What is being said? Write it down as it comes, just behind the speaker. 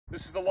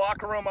This is the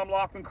Locker Room. I'm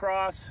Lachlan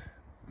Cross.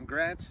 I'm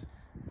Grant.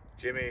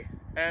 Jimmy.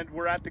 And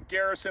we're at the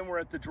Garrison. We're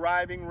at the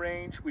driving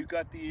range. We've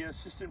got the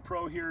assistant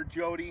pro here,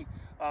 Jody.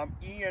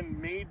 Ian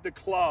made the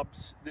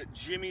clubs that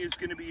Jimmy is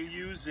going to be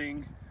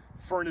using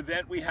for an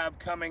event we have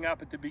coming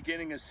up at the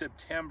beginning of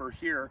September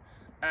here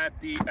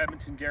at the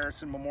Edmonton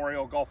Garrison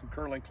Memorial Golf and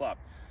Curling Club.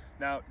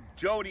 Now,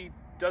 Jody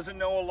doesn't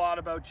know a lot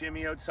about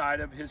Jimmy outside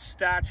of his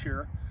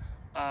stature,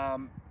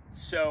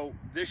 so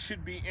this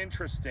should be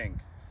interesting.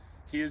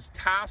 He is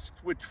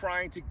tasked with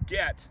trying to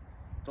get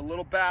the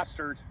little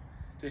bastard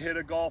to hit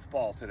a golf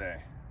ball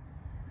today.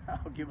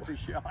 I'll give it a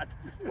shot.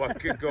 What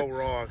could go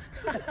wrong?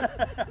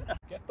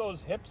 Get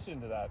those hips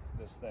into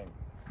this thing.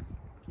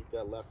 Keep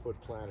that left foot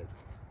planted.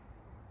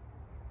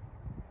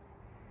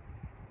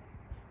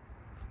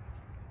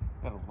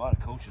 Got a lot of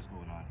coaches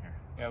going on here.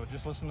 Yeah, but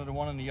just listen to the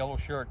one in the yellow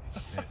shirt.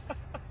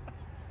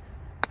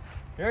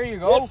 There you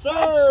go. Yes,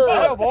 sir.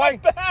 Yeah, boy.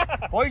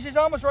 Boys, he's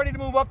almost ready to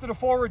move up to the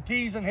forward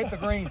tees and hit the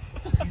green.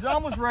 He's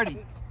almost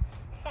ready.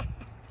 Look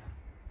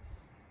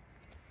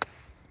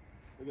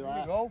at There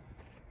that. you go.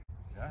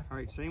 Yeah. All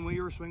right, same way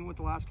you were swinging with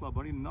the last club,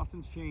 buddy.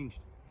 Nothing's changed.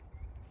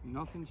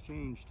 Nothing's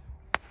changed.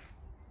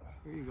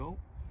 There you go.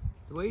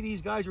 The way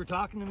these guys were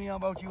talking to me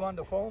about you on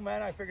the phone,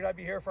 man, I figured I'd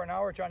be here for an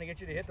hour trying to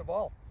get you to hit the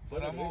ball.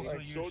 But I'm also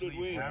So did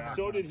we.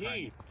 So did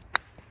he.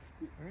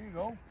 There you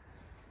go.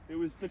 It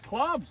was the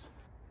clubs.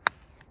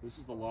 This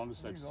is the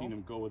longest I've seen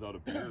him go without a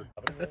beer.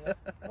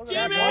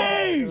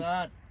 Jimmy!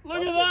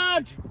 Look at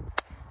that!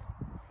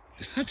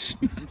 That's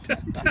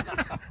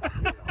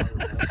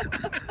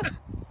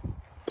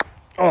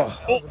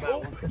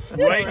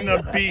right in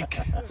the beak.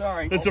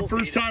 Sorry. That's the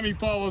first time he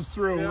follows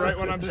through, right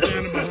when I'm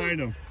standing behind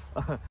him.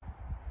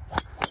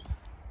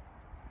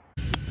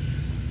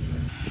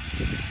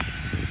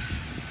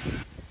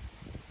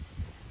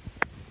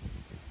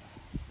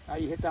 Now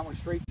you hit that one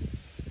straight.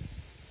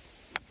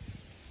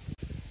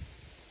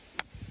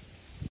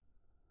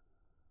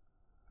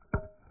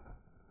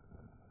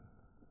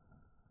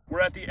 We're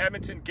at the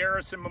Edmonton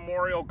Garrison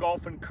Memorial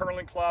Golf and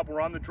Curling Club.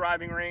 We're on the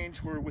driving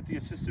range. We're with the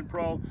assistant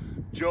pro,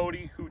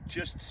 Jody, who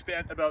just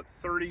spent about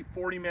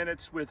 30-40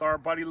 minutes with our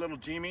buddy little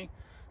Jimmy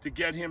to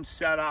get him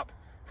set up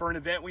for an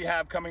event we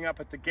have coming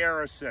up at the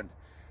Garrison.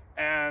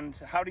 And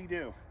how'd he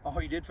do? Oh,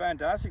 he did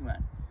fantastic,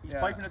 man. He's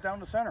piping it down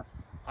the center.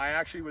 I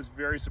actually was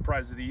very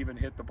surprised that he even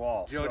hit the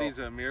ball. Jody's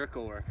a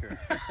miracle worker.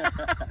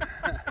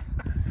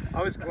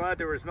 I was glad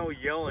there was no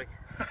yelling.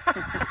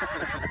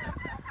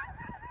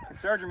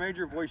 Sergeant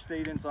Major voice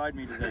stayed inside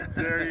me today.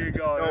 There you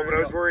go. No, but I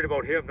was worried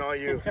about him, not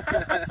you.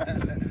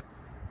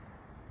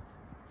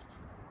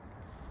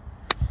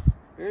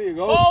 There you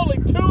go. Holy,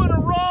 2 in a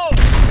row!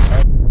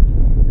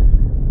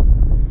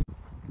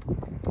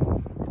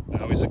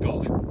 Now he's a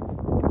golfer.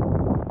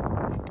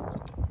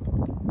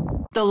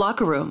 The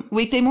Locker Room,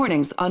 weekday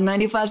mornings on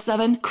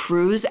 95.7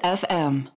 Cruise FM.